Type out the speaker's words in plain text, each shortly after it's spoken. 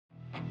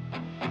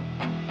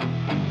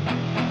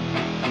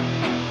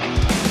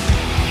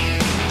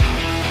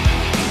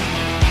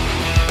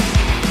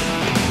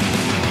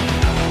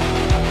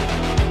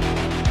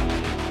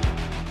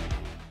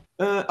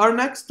our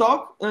next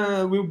talk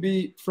will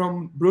be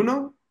from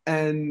Bruno,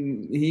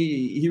 and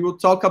he will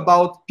talk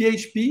about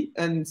PHP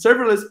and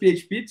serverless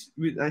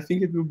PHP. I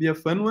think it will be a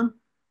fun one,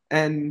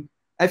 and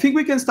I think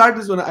we can start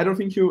this one. I don't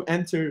think he'll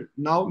enter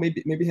now.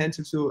 Maybe he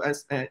enter to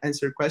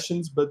answer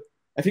questions, but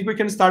I think we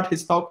can start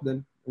his talk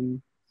then.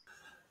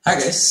 Hi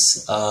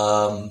guys.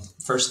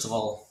 First of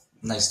all,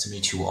 nice to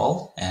meet you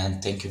all,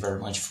 and thank you very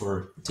much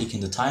for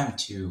taking the time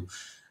to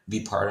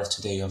be part of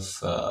today of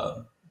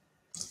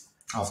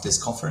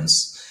this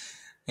conference.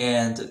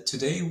 And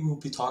today we'll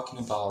be talking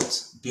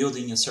about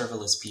building a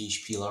serverless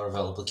PHP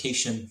Laravel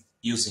application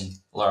using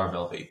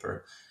Laravel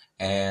Vapor,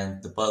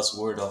 and the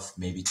buzzword of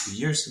maybe 2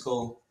 years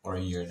ago or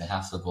a year and a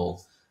half ago,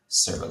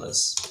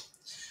 serverless.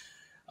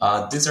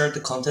 These are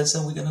the contents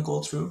that we're going to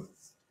go through.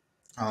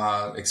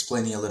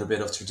 Explaining a little bit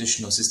of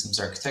traditional systems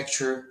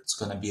architecture. It's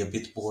going to be a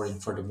bit boring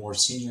for the more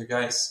senior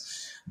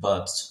guys,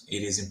 but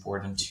it is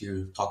important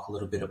to talk a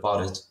little bit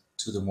about it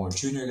to the more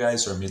junior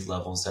guys or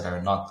mid-levels that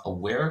are not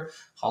aware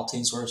how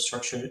things were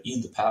structured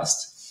in the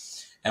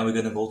past. And we're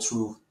going to go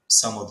through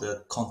some of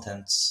the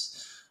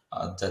contents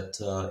that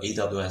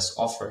AWS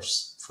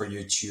offers for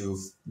you to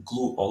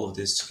glue all of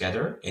this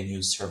together and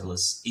use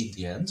serverless in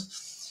the end.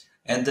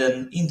 And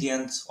then in the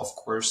end, of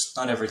course,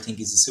 not everything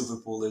is a silver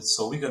bullet.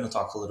 So we're going to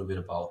talk a little bit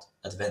about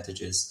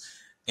advantages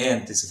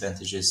and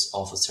disadvantages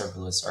of a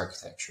serverless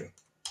architecture.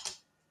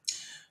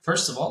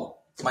 First of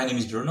all, my name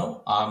is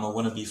Bruno. I'm a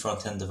wannabe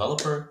front-end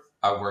developer.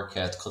 I work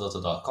at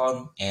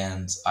Codotto.com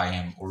and I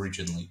am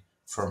originally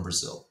from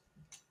Brazil.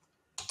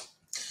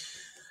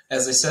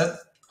 As I said,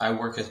 I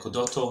work at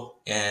Codotto,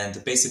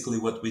 and basically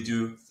what we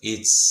do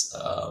is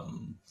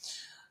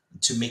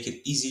to make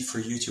it easy for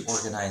you to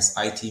organize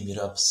IT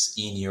meetups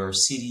in your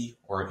city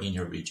or in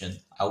your region.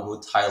 I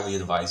would highly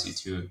advise you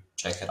to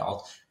check it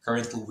out.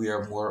 Currently, we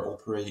are more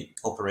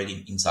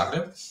operating in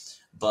Zagreb,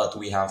 but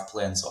we have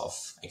plans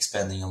of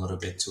expanding a little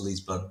bit to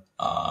Lisbon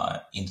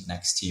in the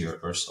next year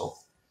or so.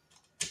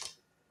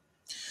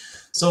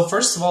 So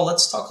first of all,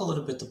 let's talk a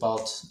little bit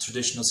about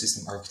traditional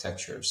system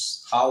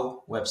architectures,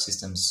 how web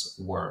systems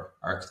were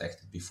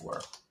architected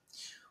before.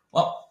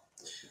 Well,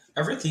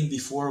 everything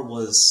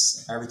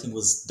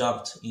was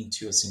dumped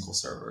into a single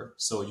server.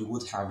 So you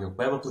would have your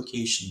web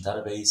application,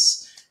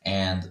 database,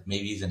 and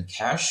maybe even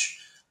cache,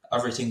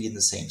 everything in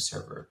the same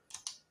server.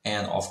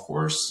 And of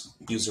course,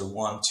 user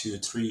 1, 2,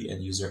 3,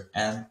 and user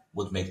n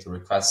would make the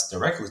request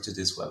directly to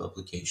this web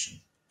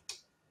application.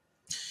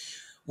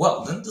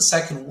 Well, then the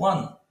second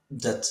one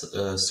that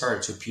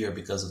started to appear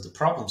because of the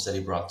problems that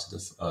it brought to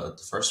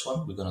the first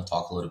one, we're going to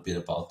talk a little bit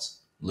about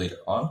later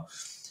on,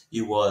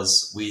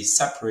 we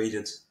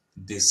separated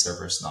these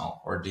servers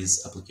now, or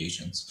these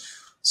applications.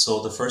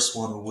 So the first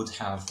one would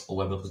have a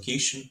web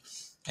application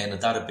and a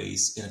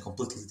database in a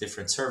completely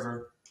different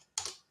server,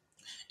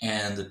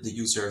 and the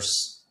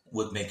users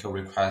would make a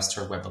request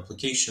to a web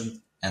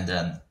application, and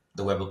then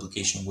the web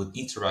application would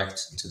interact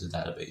to the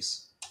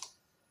database.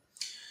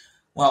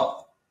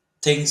 Well,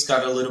 things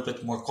got a little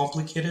bit more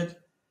complicated,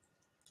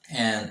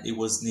 and it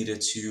was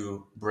needed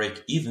to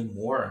break even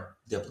more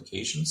the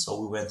application. So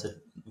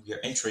we are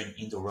entering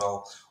in the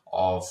realm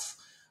of,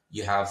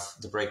 you have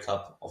the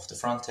breakup of the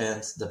front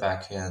end, the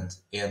back end,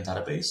 and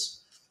database.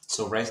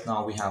 So right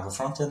now we have a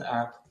front end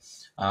app,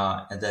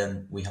 and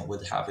then we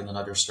would have in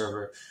another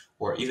server,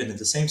 or even in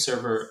the same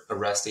server, a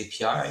REST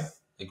API,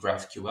 a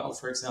GraphQL,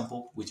 for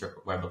example, with your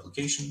web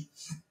application.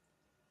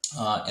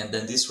 And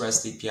then this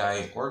REST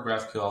API or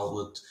GraphQL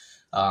would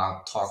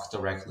talk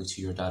directly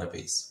to your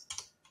database.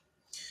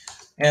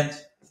 And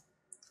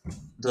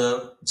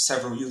the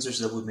several users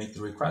that would make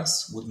the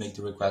request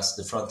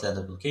to the front end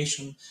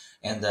application,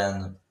 and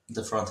then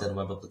the front-end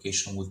web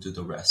application would do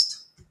the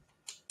rest.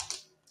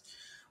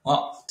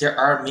 Well, there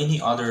are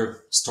many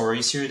other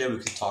stories here that we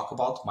could talk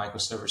about,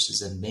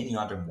 microservices and many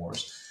other more,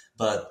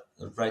 but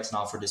right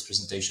now for this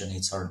presentation,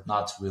 it's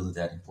not really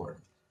that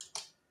important.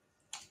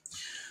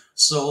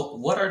 So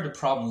what are the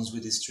problems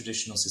with this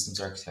traditional systems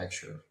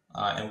architecture?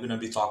 And we're going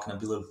to be talking a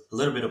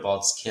little bit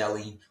about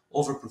scaling,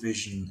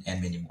 over-provision, and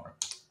many more.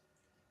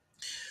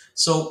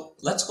 So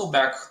let's go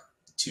back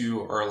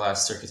to our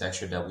last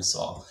architecture that we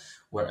saw,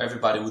 where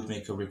everybody would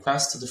make a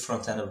request to the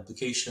front-end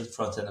application.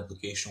 Front-end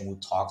application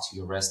would talk to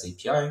your REST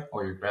API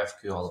or your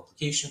GraphQL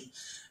application,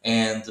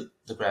 and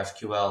the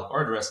GraphQL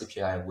or the REST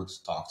API would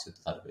talk to the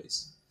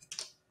database.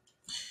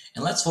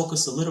 And let's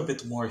focus a little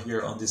bit more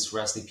here on this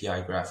REST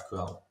API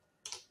GraphQL.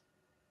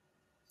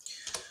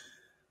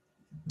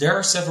 There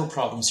are several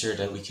problems here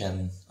that we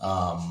can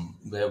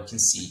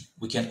see.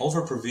 We can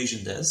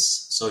over-provision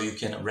this, so you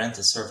can rent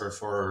a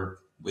server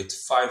with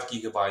 5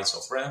 gigabytes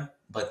of RAM,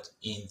 but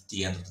in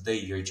the end of the day,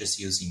 you're just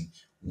using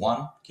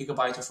 1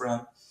 gigabyte of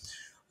RAM.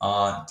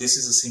 This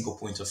is a single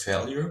point of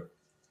failure.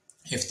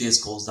 If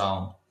this goes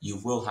down, you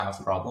will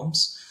have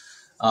problems.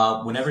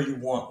 Whenever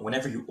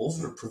you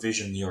over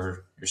provision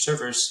your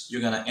servers,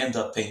 you're gonna end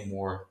up paying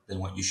more than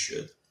what you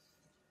should.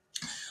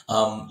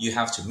 You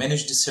have to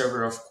manage the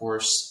server, of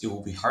course. It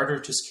will be harder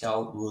to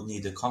scale. You will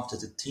need a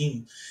competent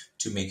team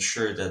to make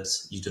sure that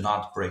you do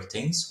not break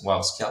things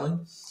while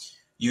scaling.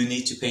 You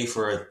need to pay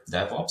for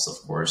DevOps, of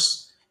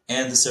course,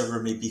 and the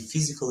server may be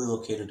physically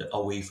located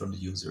away from the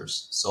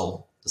users.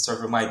 So the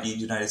server might be in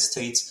the United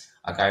States,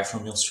 a guy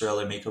from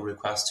Australia make a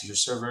request to your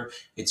server,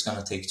 it's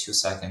going to take 2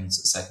 seconds,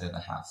 a second and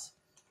a half.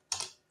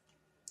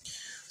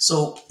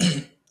 So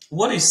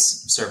what is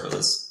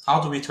serverless? How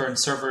do we turn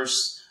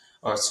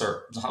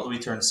how do we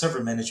turn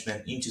server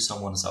management into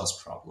someone else's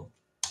problem?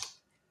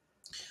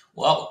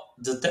 Well,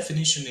 the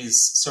definition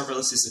is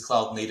serverless is a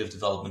cloud-native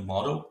development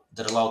model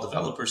that allows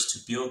developers to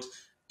build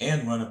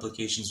and run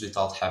applications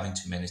without having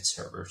to manage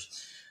servers.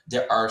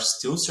 There are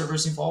still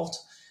servers involved,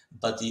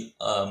 but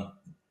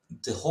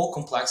the whole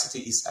complexity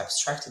is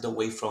abstracted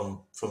away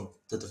from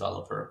the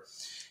developer.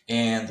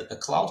 And a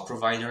cloud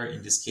provider,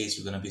 in this case,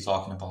 we're going to be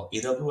talking about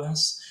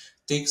AWS,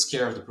 takes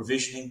care of the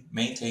provisioning,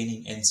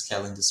 maintaining, and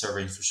scaling the server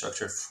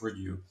infrastructure for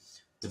you.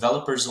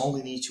 Developers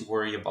only need to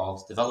worry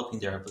about developing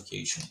their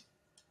application.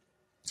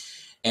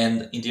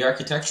 And in the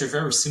architecture,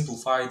 very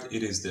simplified,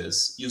 it is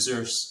this.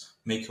 Users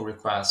make a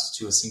request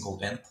to a single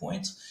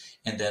endpoint,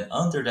 and then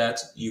under that,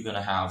 you're going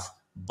to have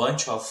a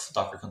bunch of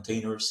Docker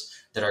containers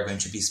that are going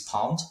to be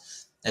spawned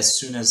as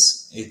soon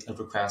as a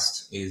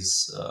request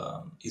is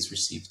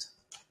received.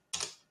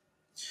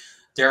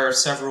 There are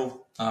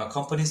several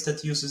companies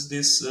that uses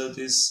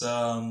this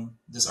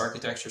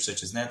architecture,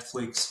 such as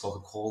Netflix,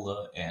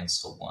 Coca-Cola, and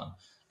so on,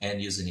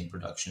 and using in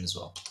production as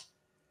well.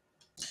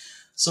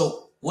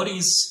 So what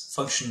is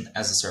function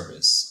as a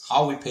service?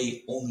 How we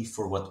pay only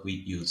for what we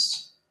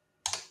use?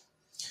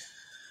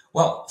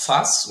 Well,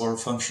 FaaS, or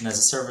function as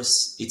a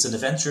service, it's an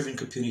event-driven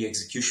computing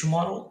execution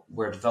model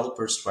where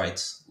developers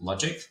write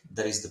logic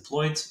that is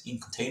deployed in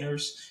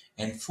containers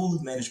and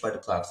fully managed by the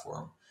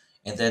platform,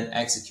 and then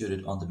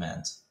executed on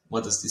demand.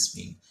 What does this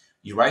mean?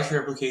 You write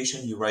your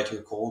application, you write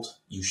your code,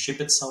 you ship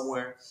it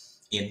somewhere,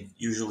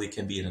 usually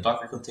can be in a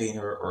Docker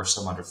container or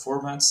some other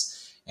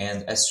formats,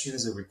 and as soon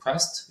as a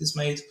request is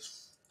made,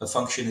 a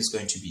function is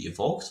going to be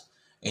evoked,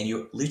 and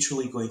you're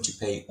literally going to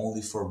pay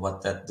only for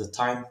what the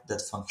time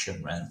that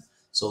function ran.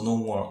 So no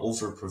more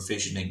over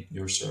provisioning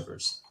your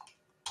servers.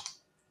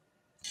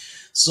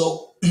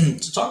 So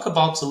to talk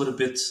about a little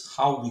bit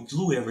how we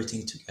glue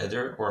everything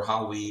together, or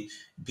how we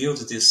build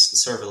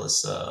this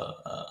serverless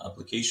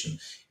application,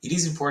 it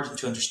is important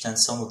to understand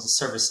some of the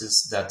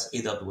services that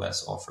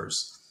AWS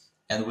offers.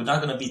 And we're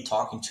not going to be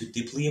talking too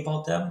deeply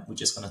about them. We're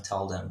just going to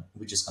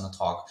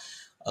talk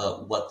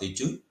what they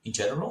do in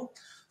general.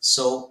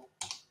 So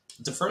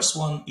the first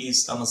one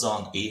is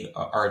Amazon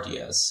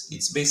RDS.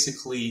 It's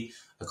basically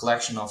a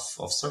collection of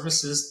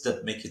services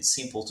that make it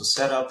simple to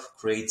set up,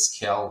 create,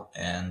 scale,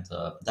 and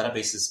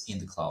databases in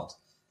the cloud.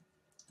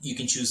 You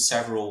can choose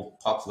several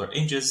popular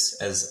engines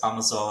as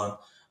Amazon,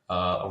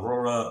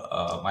 Aurora,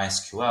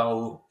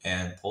 MySQL,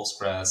 and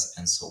Postgres,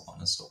 and so on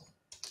and so on.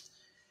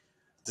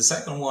 The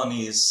second one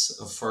is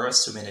for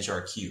us to manage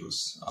our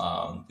queues.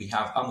 We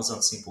have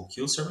Amazon Simple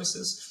Queue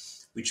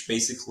Services, which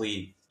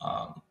basically,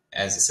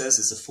 as it says,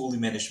 is a fully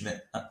managed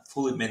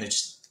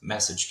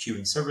message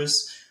queuing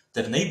service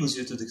that enables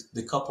you to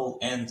decouple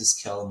and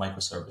scale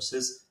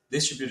microservices,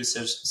 distributed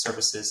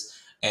services,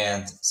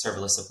 and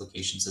serverless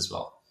applications as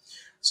well.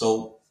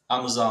 So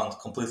Amazon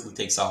completely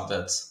takes out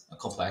that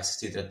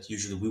complexity that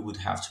usually we would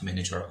have to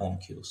manage our own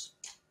queues.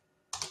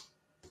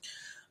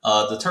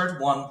 The third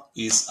one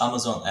is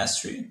Amazon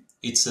S3.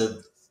 It's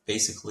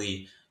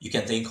basically, you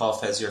can think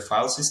of as your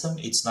file system.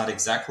 It's not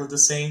exactly the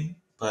same,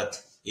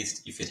 but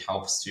if it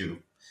helps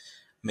to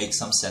make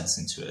some sense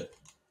into it.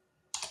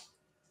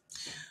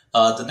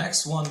 The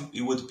next one,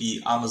 it would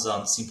be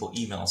Amazon Simple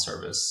Email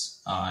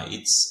Service.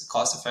 It's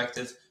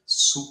cost-effective,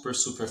 super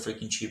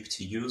freaking cheap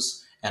to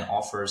use, and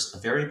offers a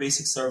very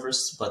basic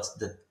service, but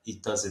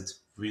it does it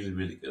really,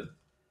 really good.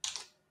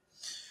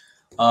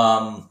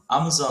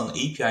 Amazon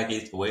API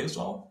Gateway as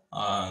well.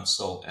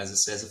 So as it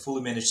says, a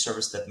fully managed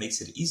service that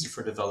makes it easy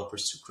for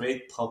developers to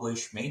create,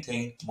 publish,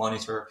 maintain,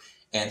 monitor,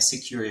 and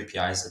secure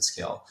APIs at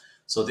scale.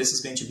 So this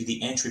is going to be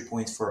the entry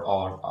point for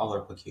our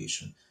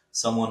application.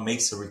 Someone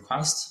makes a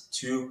request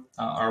to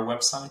our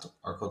website,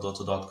 or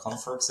Codotto.com,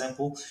 for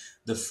example.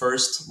 The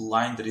first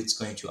line that it's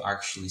going to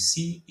actually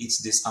see is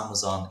this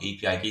Amazon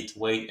API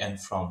Gateway,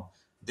 and from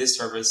this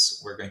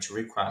service, we're going to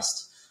route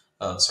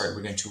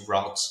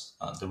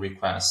the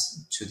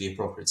request to the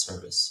appropriate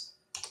service.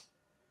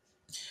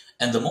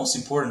 And the most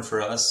important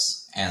for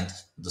us, and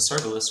the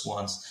serverless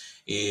ones,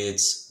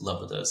 it's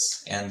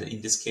Lambdas, and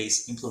in this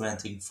case,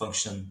 implementing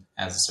function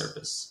as a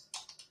service.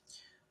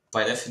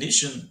 By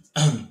definition,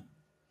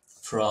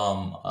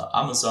 from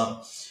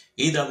Amazon,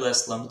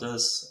 AWS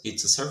Lambdas,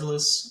 it's a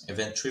serverless,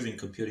 event-driven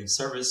computing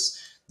service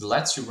that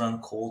lets you run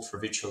code for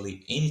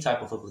virtually any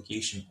type of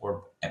application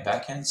or a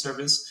backend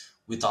service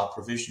without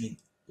provisioning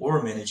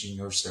or managing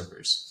your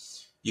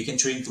servers. You can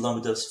train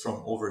Lambdas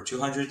from over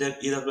 200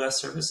 AWS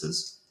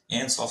services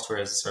and software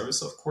as a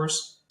service, of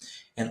course,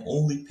 and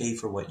only pay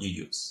for what you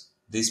use,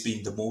 this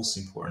being the most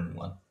important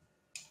one.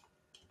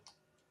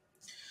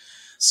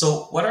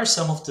 So what are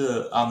some of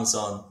the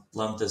Amazon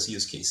Lambdas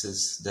use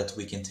cases that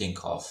we can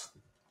think of?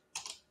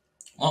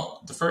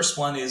 Well, the first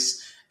one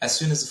is, as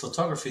soon as a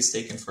photography is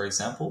taken, for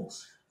example,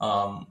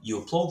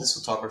 you upload this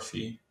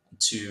photography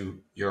to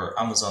your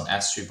Amazon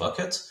S3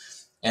 bucket,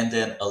 and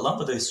then a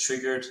Lambda is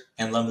triggered,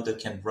 and Lambda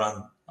can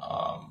run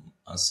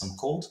some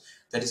code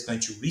that is going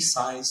to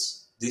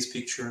resize this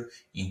picture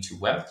into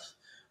web,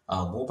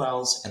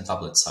 mobiles, and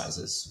tablet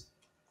sizes.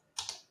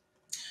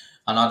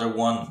 Another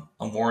one,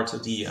 more to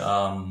the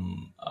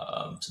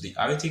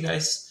IoT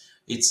guys,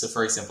 it's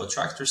for example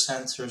tractor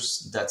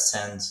sensors that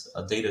send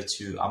data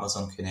to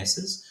Amazon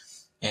Kinesis,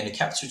 and it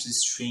captures the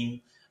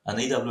stream. An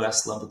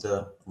AWS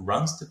Lambda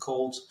runs the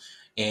code,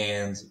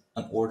 and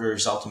an order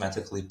is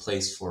automatically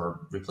placed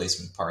for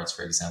replacement parts.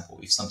 For example,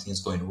 if something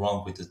is going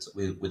wrong with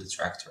the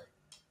tractor.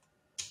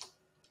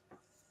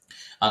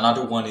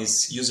 Another one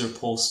is user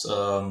post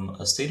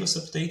a status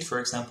update. For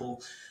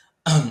example,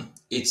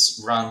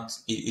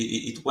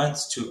 it went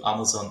to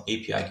Amazon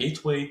API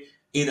Gateway.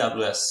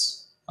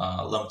 AWS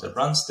Lambda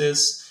runs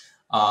this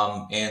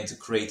and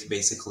create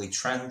basically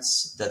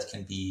trends that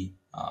can be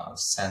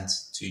sent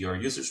to your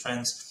user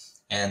friends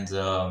and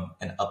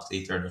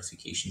update their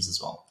notifications as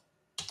well.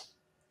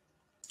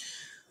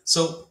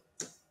 So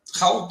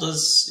how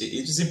does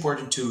it is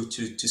important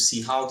to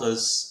see how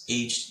does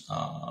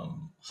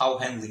how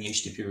handling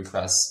HTTP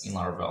requests in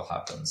Laravel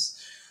happens.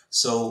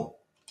 So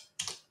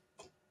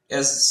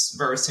it's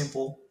very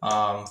simple.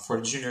 For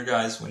the junior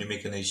guys, when you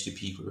make an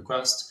HTTP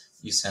request,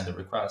 you send a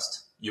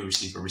request, you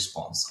receive a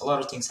response. A lot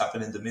of things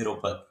happen in the middle,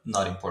 but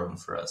not important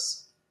for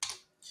us.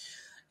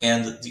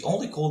 And the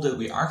only code that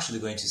we're actually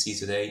going to see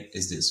today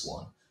is this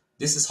one.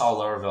 This is how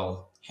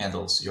Laravel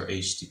handles your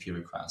HTTP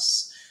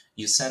requests.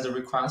 You send a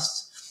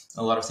request,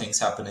 a lot of things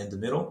happen in the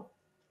middle.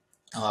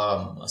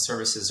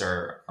 Services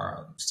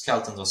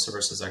skeletons of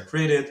services are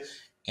created,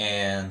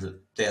 and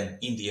then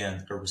in the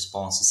end, a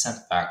response is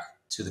sent back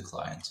to the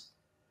client.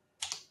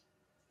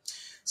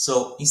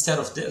 So instead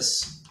of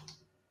this,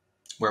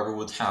 where we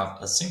would have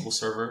a single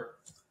server,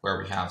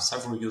 where we have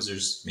several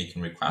users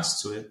making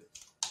requests to it,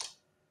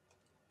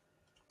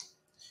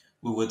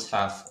 we would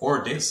have,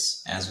 or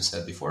this, as we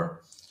said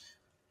before,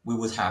 we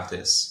would have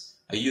this.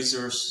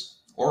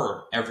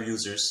 Every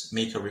users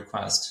make a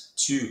request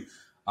to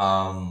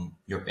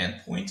your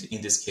endpoint.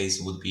 In this case,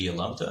 it would be a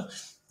Lambda.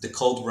 The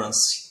code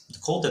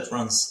that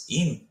runs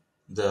in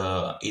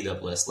the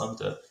AWS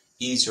Lambda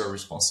is your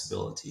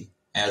responsibility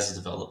as a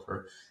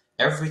developer.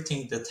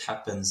 Everything that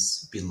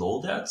happens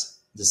below that,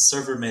 the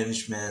server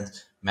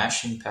management,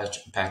 machine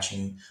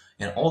patching,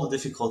 and all the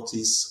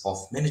difficulties of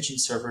managing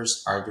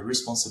servers are the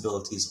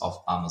responsibilities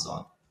of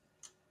Amazon.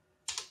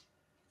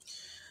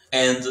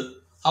 And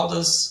how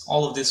does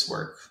all of this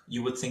work?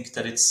 You would think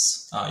that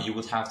you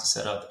would have to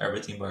set up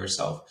everything by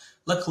yourself.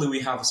 Luckily, we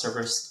have a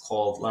service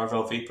called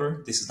Laravel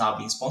Vapor. This is not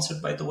being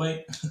sponsored, by the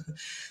way.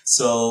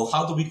 So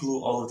how do we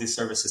glue all of these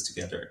services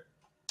together?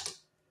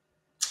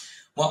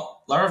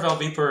 Well, Laravel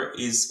Vapor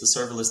is a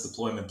serverless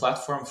deployment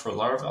platform for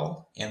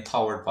Laravel and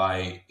powered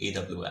by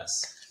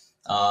AWS.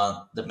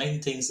 The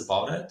main things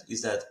about it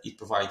is that it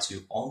provides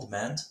you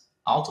on-demand,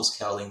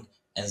 auto-scaling,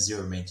 and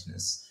zero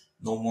maintenance.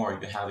 No more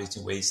you having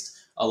to waste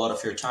a lot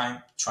of your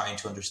time trying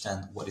to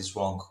understand what is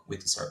wrong with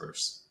the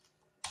servers.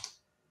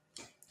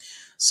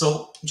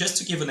 So just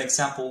to give an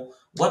example,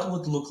 what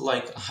would look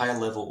like a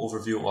high-level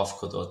overview of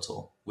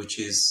Codotto, which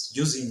is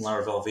using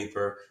Laravel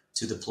Vapor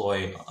to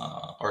deploy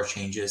our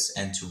changes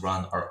and to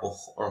run our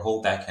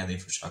whole backend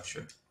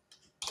infrastructure.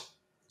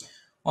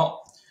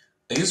 Well,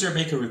 a user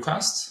make a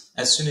request.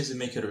 As soon as you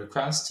make a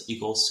request, it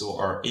goes to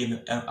our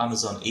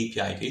Amazon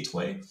API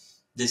Gateway.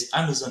 This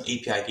Amazon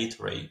API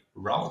Gateway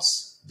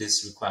routes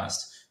this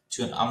request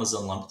to an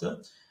Amazon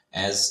Lambda,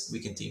 as we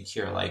can think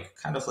here,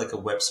 kind of like a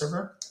web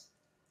server.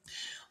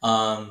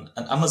 An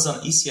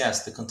Amazon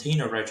ECS, the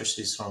container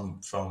registries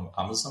from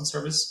Amazon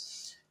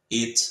service,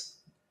 it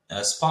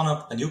spawn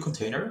up a new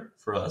container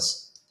for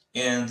us,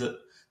 and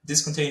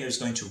this container is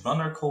going to run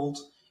our code,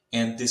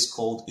 and this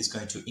code is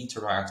going to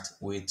interact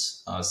with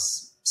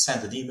us,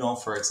 send an email,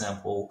 for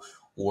example,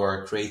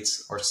 or create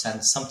or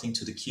send something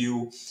to the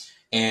queue.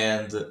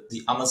 And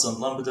the Amazon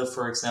Lambda,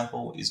 for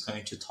example, is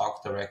going to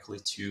talk directly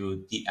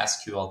to the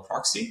SQL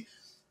proxy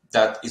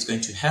that is going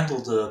to handle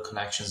the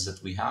connections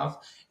that we have,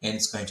 and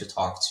it's going to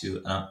talk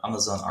to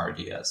Amazon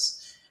RDS.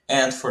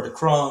 And for the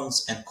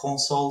crons and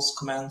consoles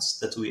commands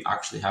that we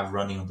actually have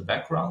running on the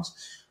background,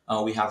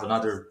 we have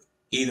another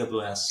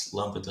AWS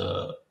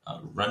Lambda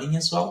running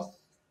as well.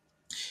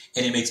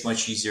 And it makes it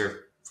much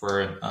easier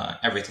for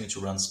everything to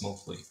run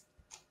smoothly.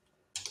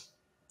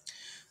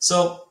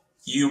 So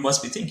you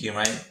must be thinking,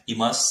 right? It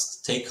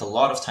must take a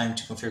lot of time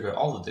to configure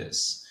all of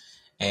this.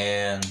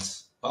 And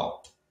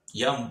well,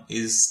 Yum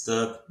is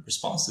the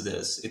response to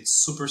this.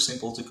 It's super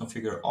simple to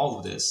configure all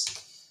of this.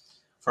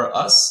 For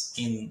us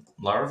in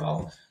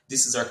Laravel,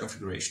 this is our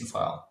configuration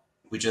file.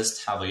 We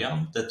just have a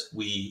Yum that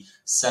we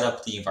set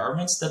up the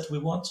environments that we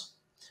want.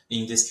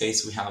 In this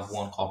case, we have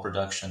one called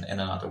production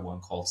and another one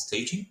called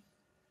staging.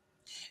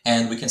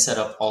 And we can set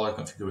up all our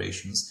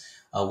configurations.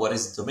 What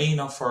is the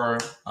domain of our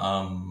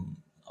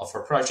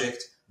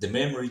project, the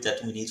memory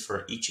that we need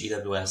for each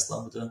AWS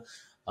Lambda,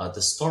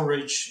 the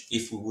storage,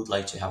 if we would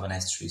like to have an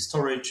S3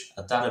 storage,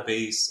 a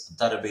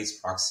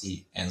database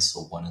proxy, and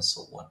so on and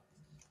so on.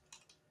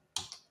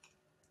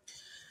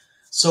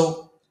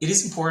 So it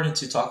is important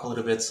to talk a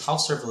little bit how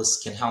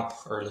serverless can help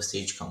early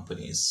stage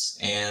companies.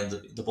 And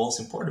the most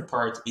important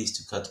part is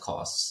to cut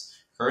costs.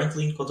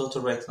 Currently in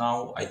Codotto right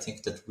now, I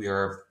think that we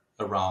are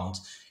around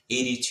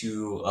 $80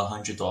 to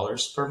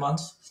 $100 per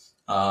month.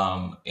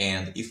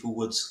 And if we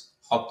would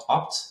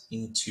opt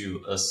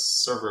into a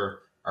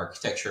server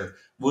architecture,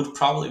 we would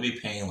probably be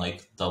paying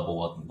like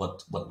double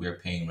what we're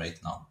paying right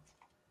now.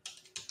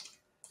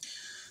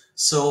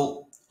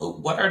 So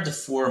what are the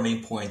 4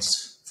 main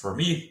points for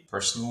me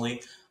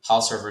personally? How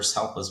servers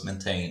help us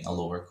maintain a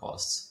lower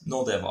cost?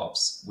 No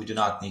DevOps. We do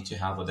not need to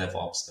have a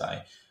DevOps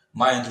guy.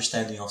 My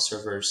understanding of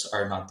servers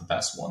are not the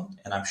best one,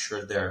 and I'm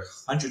sure there are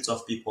hundreds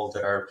of people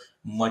that are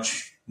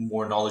much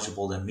more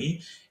knowledgeable than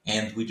me,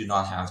 and we do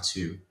not have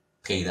to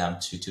pay them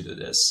to do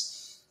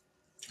this.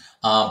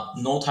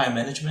 No time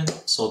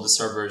management. So the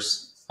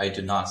servers, I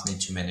do not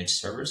need to manage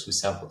servers. We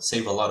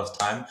save a lot of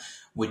time,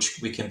 which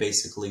we can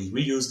basically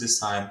reuse this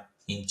time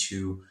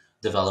into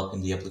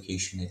developing the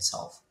application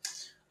itself.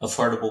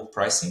 Affordable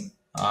pricing.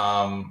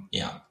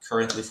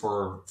 Currently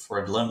for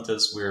the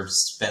Lambdas, we're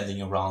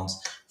spending around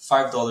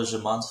 $5 a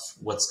month.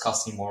 What's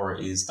costing more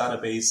is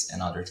database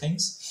and other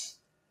things.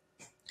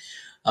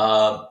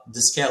 The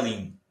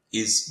scaling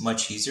is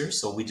much easier,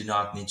 so we do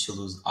not need to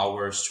lose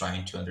hours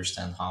trying to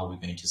understand how we're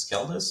going to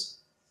scale this.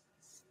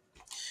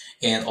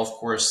 And of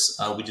course,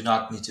 we do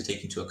not need to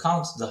take into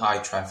account the high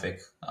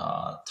traffic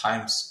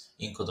times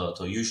in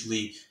Codotto.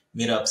 Usually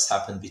meetups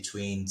happen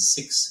between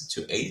 6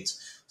 to 8.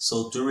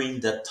 So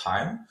during that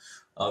time,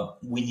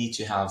 we need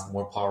to have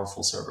more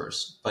powerful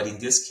servers. But in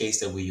this case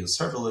that we use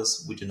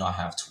serverless, we do not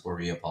have to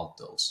worry about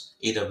those.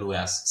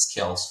 AWS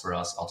scales for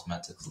us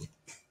automatically.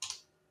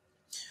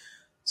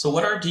 So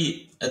what are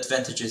the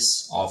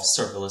advantages of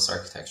serverless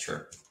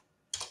architecture?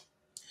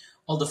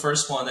 Well, the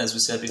first one, as we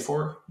said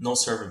before, no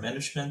server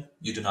management.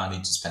 You do not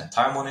need to spend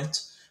time on it.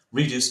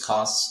 Reduce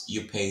costs.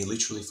 You pay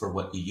literally for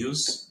what you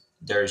use.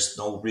 There's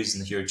no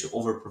reason here to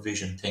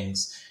over-provision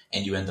things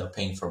and you end up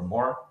paying for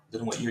more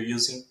than what you're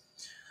using.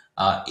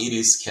 It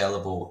is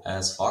scalable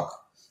as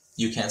fuck.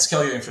 You can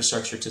scale your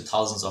infrastructure to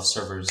thousands of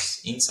servers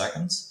in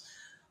seconds.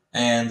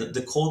 And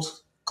the code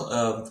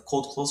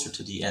closer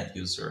to the end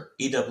user.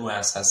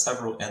 AWS has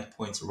several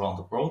endpoints around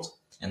the world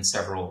and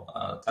several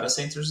data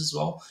centers as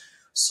well.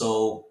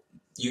 So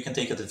you can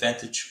take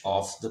advantage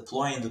of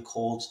deploying the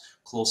code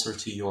closer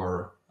to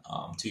your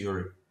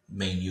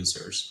main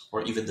users,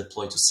 or even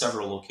deploy to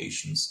several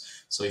locations.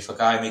 So if a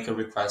guy make a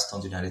request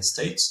on the United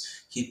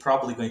States, he's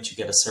probably going to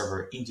get a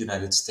server in the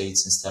United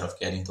States instead of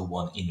getting the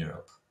one in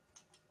Europe.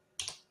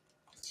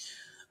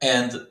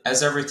 And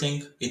as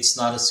everything, it's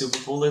not a silver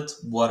bullet.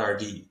 What are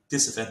the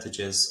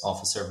disadvantages of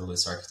a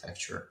serverless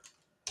architecture?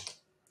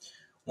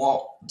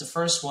 Well, the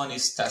first one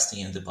is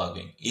testing and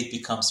debugging. It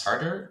becomes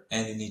harder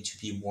and you need to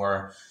be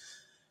more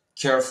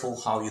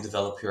careful how you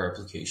develop your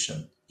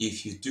application.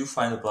 If you do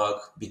find a bug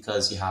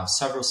because you have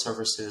several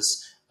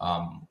services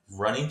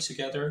running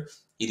together,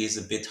 it is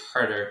a bit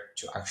harder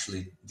to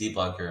actually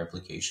debug your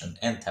application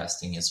and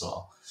testing as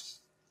well.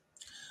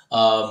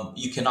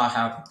 You cannot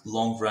have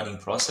long running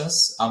process.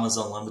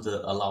 Amazon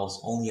Lambda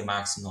allows only a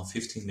maximum of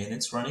 15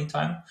 minutes running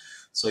time.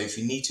 So if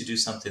you need to do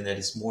something that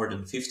is more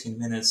than 15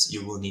 minutes,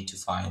 you will need to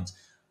find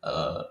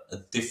a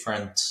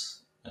different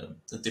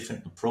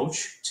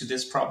approach to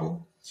this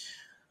problem.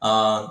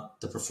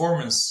 The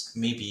performance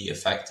may be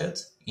affected.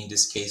 In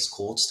this case,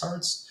 cold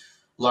starts.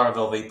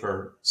 Laravel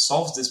Vapor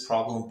solves this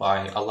problem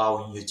by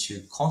allowing you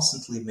to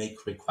constantly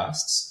make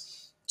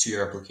requests to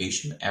your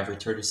application every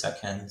 30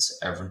 seconds,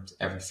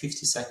 every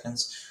 50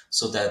 seconds,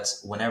 so that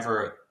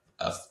whenever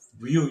a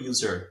real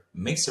user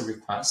makes a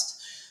request,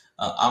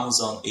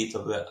 Amazon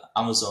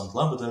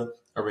Lambda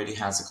already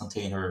has a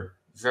container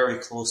very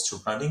close to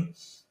running,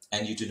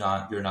 and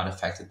you're not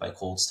affected by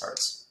cold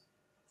starts.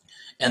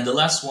 And the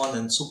last one,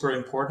 and super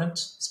important,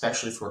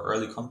 especially for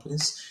early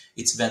companies,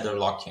 it's vendor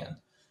lock-in.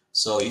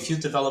 So if you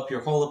develop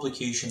your whole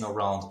application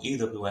around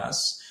AWS,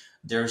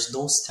 there's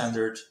no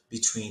standard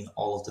between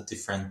all of the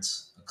different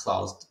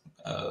cloud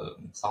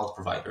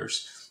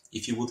providers.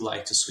 If you would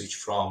like to switch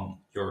from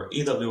your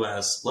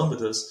AWS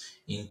Lambdas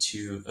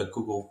into a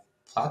Google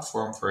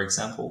platform, for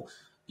example,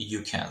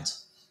 you can't.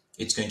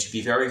 It's going to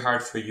be very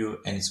hard for you,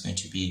 and it's going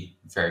to be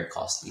very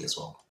costly as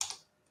well.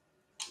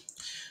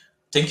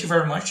 Thank you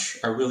very much.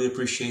 I really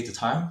appreciate the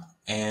time.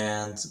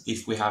 And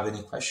if we have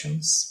any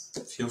questions,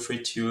 feel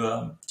free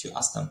to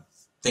ask them.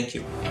 Thank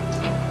you.